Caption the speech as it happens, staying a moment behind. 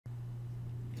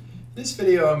In this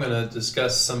video, I'm going to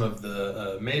discuss some of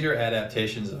the major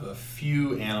adaptations of a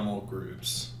few animal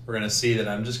groups. We're going to see that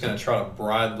I'm just going to try to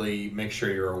broadly make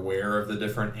sure you're aware of the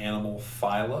different animal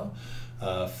phyla.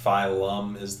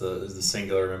 Phylum is the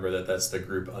singular. Remember that's the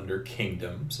group under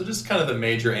kingdom. So just kind of the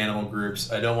major animal groups.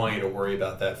 I don't want you to worry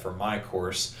about that for my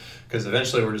course because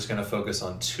eventually we're just going to focus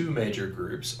on two major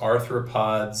groups,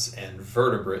 arthropods and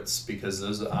vertebrates, because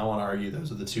those, I want to argue,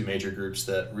 those are the two major groups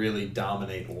that really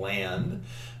dominate land.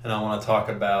 And I want to talk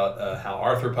about how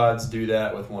arthropods do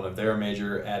that with one of their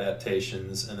major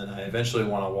adaptations. And then I eventually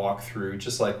want to walk through,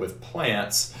 just like with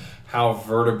plants, how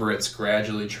vertebrates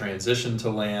gradually transition to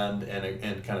land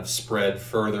and kind of spread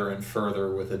further and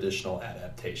further with additional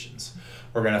adaptations.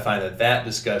 We're going to find that that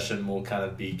discussion will kind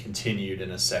of be continued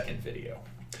in a second video.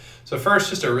 So first,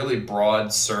 just a really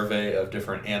broad survey of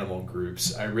different animal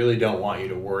groups. I really don't want you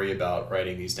to worry about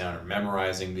writing these down or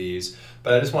memorizing these,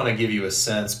 but I just want to give you a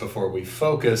sense before we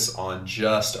focus on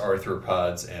just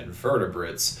arthropods and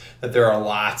vertebrates that there are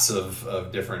lots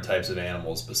of different types of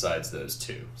animals besides those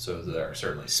two. So there are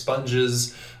certainly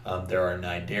sponges, there are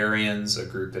cnidarians, a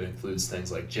group that includes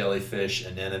things like jellyfish,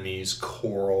 anemones,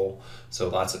 coral, so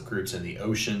lots of groups in the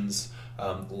oceans.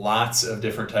 Lots of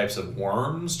different types of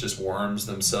worms. Just worms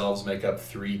themselves make up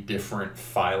 3 different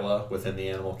phyla within the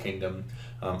animal kingdom.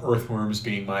 Earthworms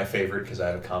being my favorite because I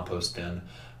have a compost bin,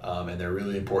 and they're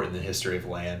really important in the history of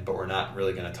land, but we're not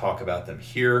really going to talk about them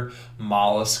here.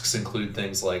 Mollusks include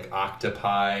things like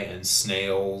octopi and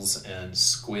snails and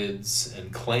squids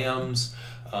and clams,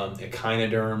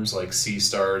 echinoderms like sea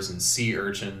stars and sea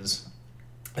urchins.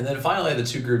 And then finally, the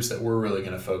 2 groups that we're really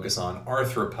going to focus on,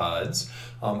 arthropods.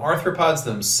 Arthropods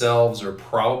themselves are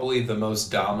probably the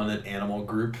most dominant animal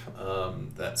group.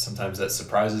 Sometimes that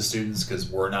surprises students because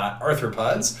we're not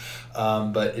arthropods,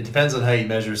 but it depends on how you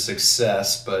measure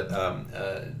success. But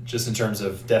just in terms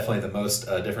of definitely the most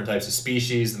different types of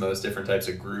species, the most different types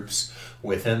of groups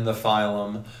within the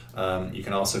phylum. You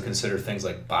can also consider things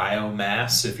like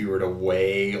biomass. If you were to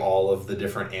weigh all of the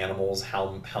different animals,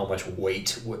 how much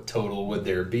weight, what total would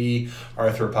there be?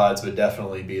 Arthropods would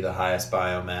definitely be the highest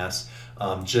biomass.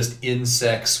 Just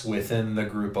insects within the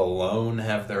group alone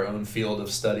have their own field of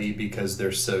study because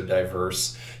they're so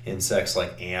diverse. Insects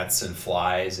like ants and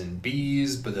flies and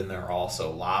bees, but then there are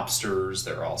also lobsters,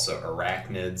 there are also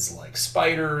arachnids like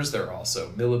spiders, there are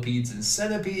also millipedes and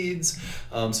centipedes.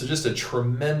 So just a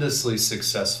tremendously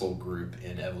successful group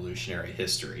in evolutionary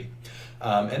history.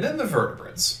 And then the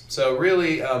vertebrates. So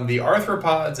really, the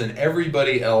arthropods and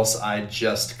everybody else I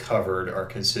just covered are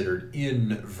considered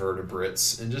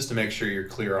invertebrates. And just to make sure you're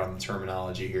clear on the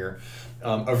terminology here,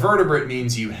 a vertebrate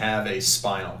means you have a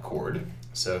spinal cord.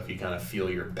 So if you kind of feel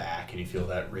your back and you feel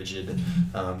that rigid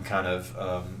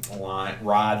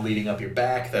rod leading up your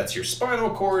back, that's your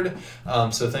spinal cord.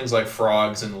 So things like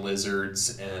frogs and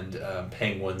lizards and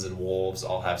penguins and wolves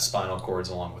all have spinal cords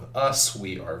along with us.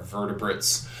 We are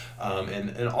vertebrates.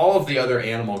 And all of the other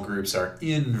animal groups are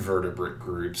invertebrate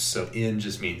groups. So in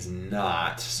just means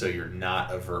not, so you're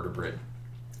not a vertebrate.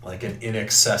 Like an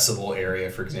inaccessible area,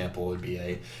 for example, would be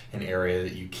an area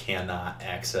that you cannot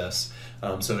access.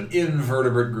 So an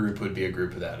invertebrate group would be a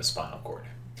group without a spinal cord.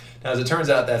 Now, as it turns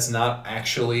out, that's not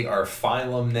actually our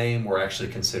phylum name. We're actually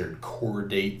considered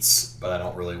chordates, but I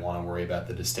don't really want to worry about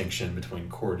the distinction between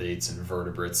chordates and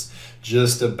vertebrates.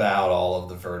 Just about all of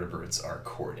the vertebrates are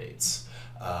chordates.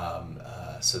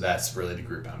 So that's really the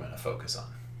group I'm going to focus on.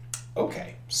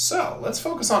 Okay, so let's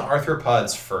focus on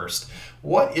arthropods first.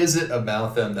 What is it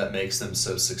about them that makes them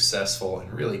so successful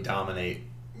and really dominate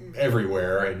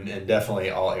everywhere and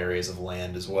definitely all areas of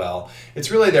land as well? It's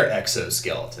really their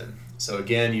exoskeleton. So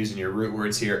again, using your root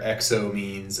words here, exo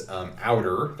means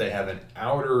outer. They have an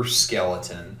outer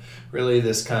skeleton, really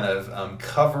this kind of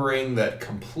covering that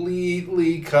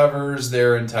completely covers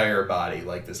their entire body,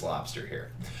 like this lobster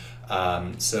here.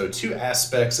 So 2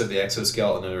 aspects of the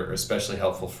exoskeleton are especially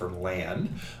helpful for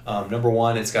land. Number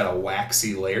 1, it's got a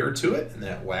waxy layer to it, and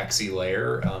that waxy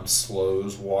layer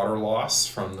slows water loss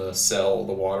from the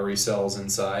watery cells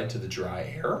inside to the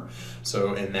dry air.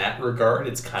 So in that regard,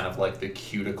 it's kind of like the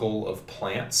cuticle of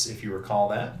plants, if you recall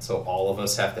that. So all of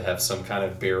us have to have some kind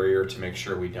of barrier to make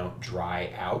sure we don't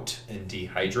dry out and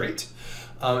dehydrate.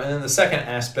 And then the second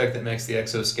aspect that makes the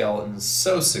exoskeleton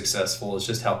so successful is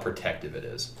just how protective it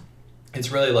is. It's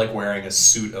really like wearing a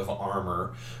suit of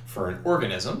armor for an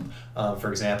organism. For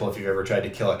example, if you've ever tried to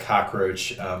kill a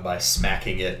cockroach by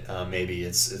smacking it, maybe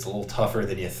it's a little tougher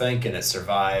than you think and it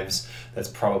survives. That's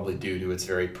probably due to its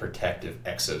very protective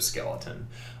exoskeleton.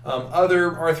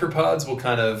 Other arthropods will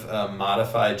kind of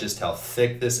modify just how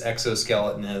thick this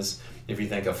exoskeleton is. If you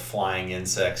think of flying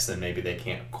insects, then maybe they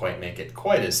can't quite make it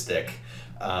quite as thick.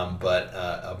 but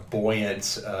a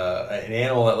buoyant, an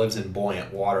animal that lives in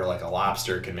buoyant water like a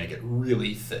lobster can make it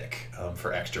really thick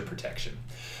for extra protection.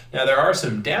 Now, there are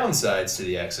some downsides to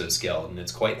the exoskeleton.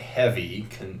 It's quite heavy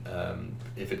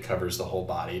if it covers the whole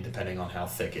body, depending on how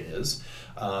thick it is.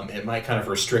 It might kind of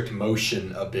restrict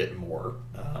motion a bit more.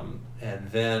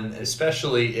 And then,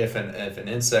 especially if an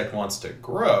insect wants to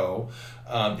grow,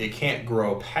 it can't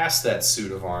grow past that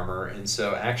suit of armor. And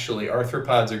so actually,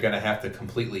 arthropods are going to have to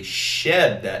completely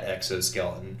shed that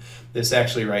exoskeleton. This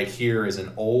actually right here is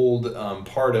an old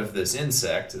part of this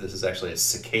insect. This is actually a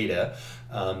cicada.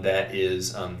 That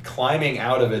is climbing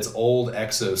out of its old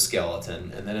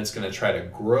exoskeleton, and then it's going to try to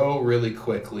grow really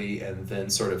quickly and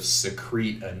then sort of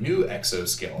secrete a new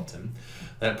exoskeleton.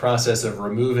 That process of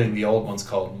removing the old one's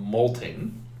called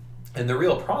molting. And the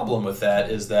real problem with that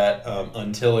is that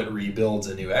until it rebuilds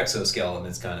a new exoskeleton,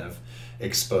 it's kind of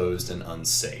exposed and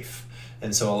unsafe.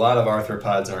 And so a lot of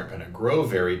arthropods aren't going to grow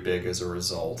very big as a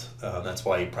result. That's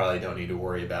why you probably don't need to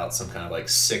worry about some kind of like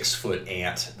 6-foot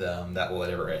ant that will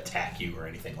ever attack you or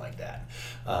anything like that.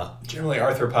 Generally,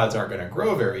 arthropods aren't going to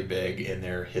grow very big in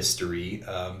their history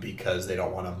because they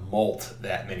don't want to molt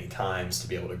that many times to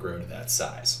be able to grow to that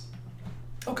size.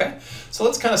 Okay, so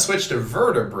let's kind of switch to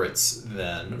vertebrates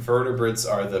then. Vertebrates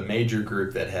are the major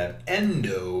group that have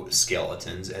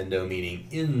endoskeletons, endo meaning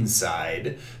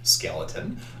inside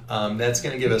skeleton. That's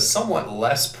going to give us somewhat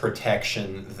less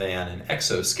protection than an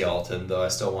exoskeleton, though I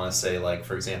still want to say, like,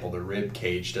 for example, the rib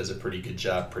cage does a pretty good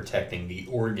job protecting the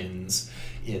organs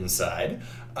inside.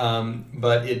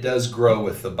 But it does grow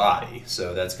with the body,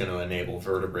 so that's going to enable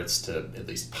vertebrates to at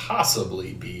least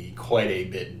possibly be quite a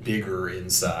bit bigger in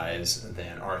size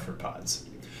than arthropods.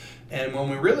 And when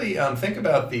we really think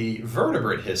about the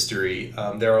vertebrate history,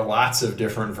 there are lots of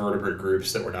different vertebrate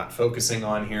groups that we're not focusing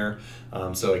on here.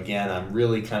 So again, I'm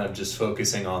really kind of just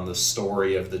focusing on the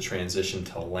story of the transition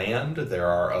to land. There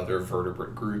are other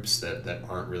vertebrate groups that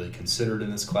aren't really considered in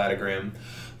this cladogram.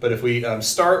 But if we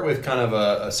start with kind of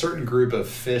a certain group of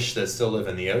fish that still live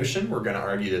in the ocean, we're going to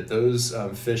argue that those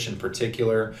fish in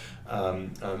particular,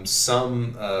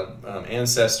 some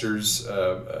ancestors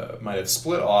might have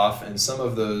split off, and some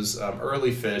of those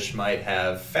early fish might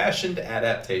have fashioned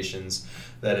adaptations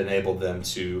that enabled them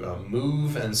to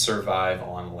move and survive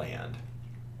on land.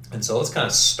 And so let's kind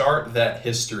of start that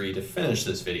history to finish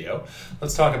this video.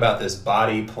 Let's talk about this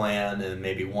body plan and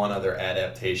maybe one other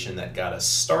adaptation that got us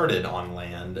started on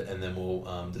land, and then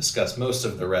we'll discuss most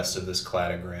of the rest of this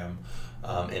cladogram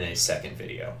in a second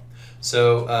video.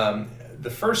 So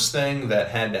the first thing that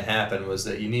had to happen was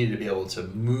that you needed to be able to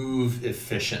move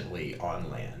efficiently on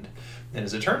land. And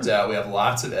as it turns out, we have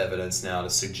lots of evidence now to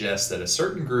suggest that a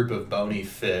certain group of bony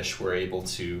fish were able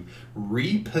to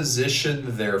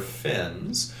reposition their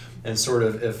fins and sort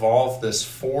of evolve this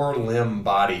 4-limb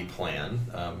body plan.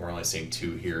 We're only seeing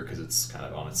 2 here because it's kind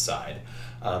of on its side.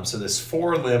 So this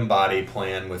 4-limb body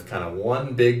plan with kind of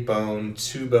 1 big bone,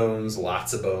 2 bones,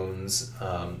 lots of bones,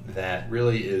 that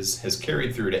really has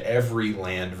carried through to every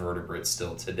land vertebrate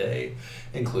still today,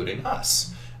 including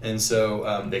us. And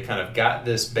so they kind of got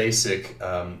this basic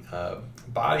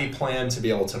body plan to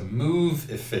be able to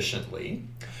move efficiently.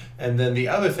 And then the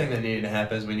other thing that needed to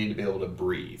happen is we need to be able to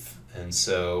breathe. And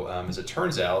so as it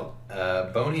turns out,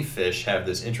 bony fish have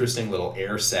this interesting little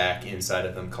air sac inside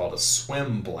of them called a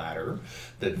swim bladder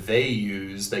that they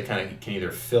use. They kind of can either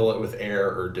fill it with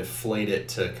air or deflate it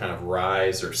to kind of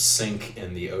rise or sink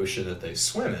in the ocean that they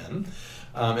swim in.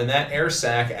 And that air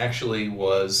sac actually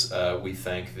was, we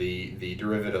think, the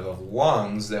derivative of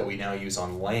lungs that we now use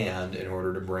on land in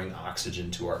order to bring oxygen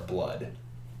to our blood.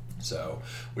 So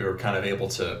we were kind of able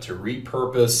to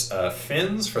repurpose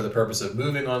fins for the purpose of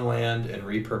moving on land and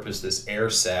repurpose this air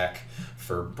sac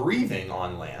for breathing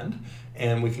on land.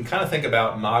 And we can kind of think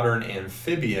about modern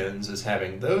amphibians as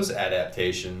having those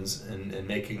adaptations and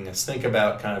making us think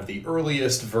about kind of the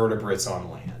earliest vertebrates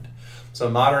on land. So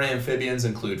modern amphibians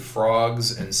include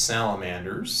frogs and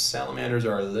salamanders. Salamanders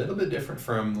are a little bit different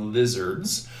from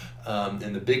lizards.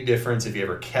 And the big difference, if you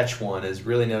ever catch one, is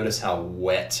really notice how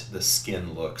wet the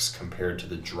skin looks compared to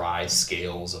the dry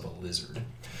scales of a lizard.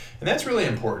 And that's really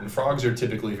important. Frogs are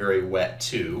typically very wet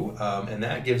too, and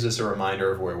that gives us a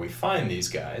reminder of where we find these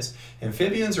guys.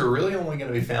 Amphibians are really only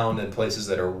going to be found in places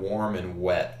that are warm and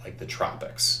wet, like the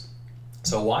tropics.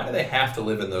 So why do they have to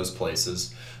live in those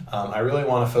places? I really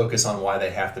want to focus on why they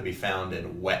have to be found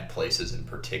in wet places in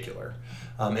particular.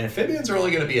 Amphibians are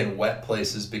only going to be in wet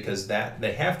places because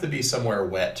they have to be somewhere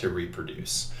wet to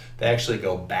reproduce. They actually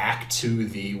go back to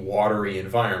the watery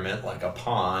environment, like a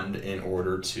pond, in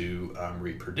order to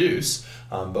reproduce.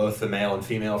 Both the male and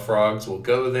female frogs will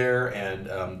go there,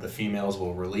 and the females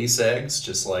will release eggs,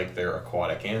 just like their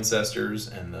aquatic ancestors,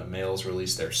 and the males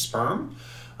release their sperm.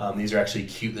 These are actually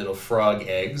cute little frog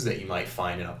eggs that you might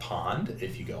find in a pond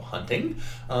if you go hunting.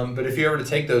 But if you were to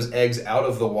take those eggs out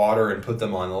of the water and put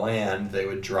them on land, they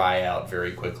would dry out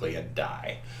very quickly and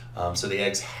die. So the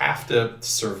eggs have to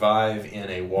survive in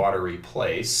a watery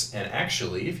place. And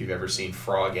actually, if you've ever seen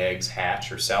frog eggs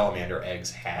hatch or salamander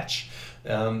eggs hatch,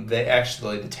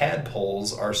 the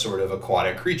tadpoles are sort of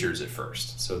aquatic creatures at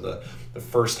first. So the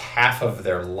first half of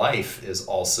their life is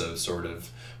also sort of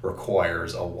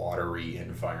requires a watery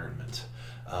environment.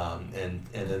 And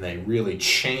then they really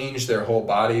change their whole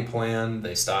body plan.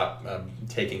 They stop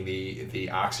taking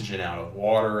the oxygen out of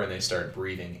water and they start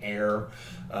breathing air.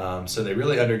 So they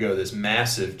really undergo this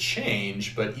massive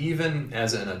change, but even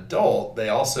as an adult, they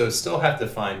also still have to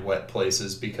find wet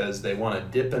places because they want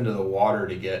to dip into the water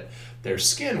to get their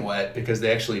skin wet because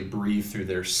they actually breathe through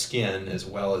their skin as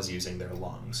well as using their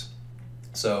lungs.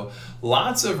 So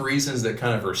lots of reasons that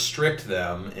kind of restrict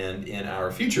them, and in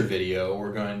our future video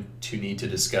we're going to need to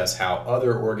discuss how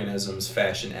other organisms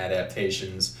fashion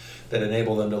adaptations that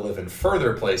enable them to live in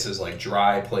further places like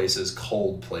dry places,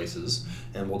 cold places,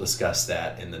 and we'll discuss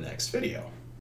that in the next video.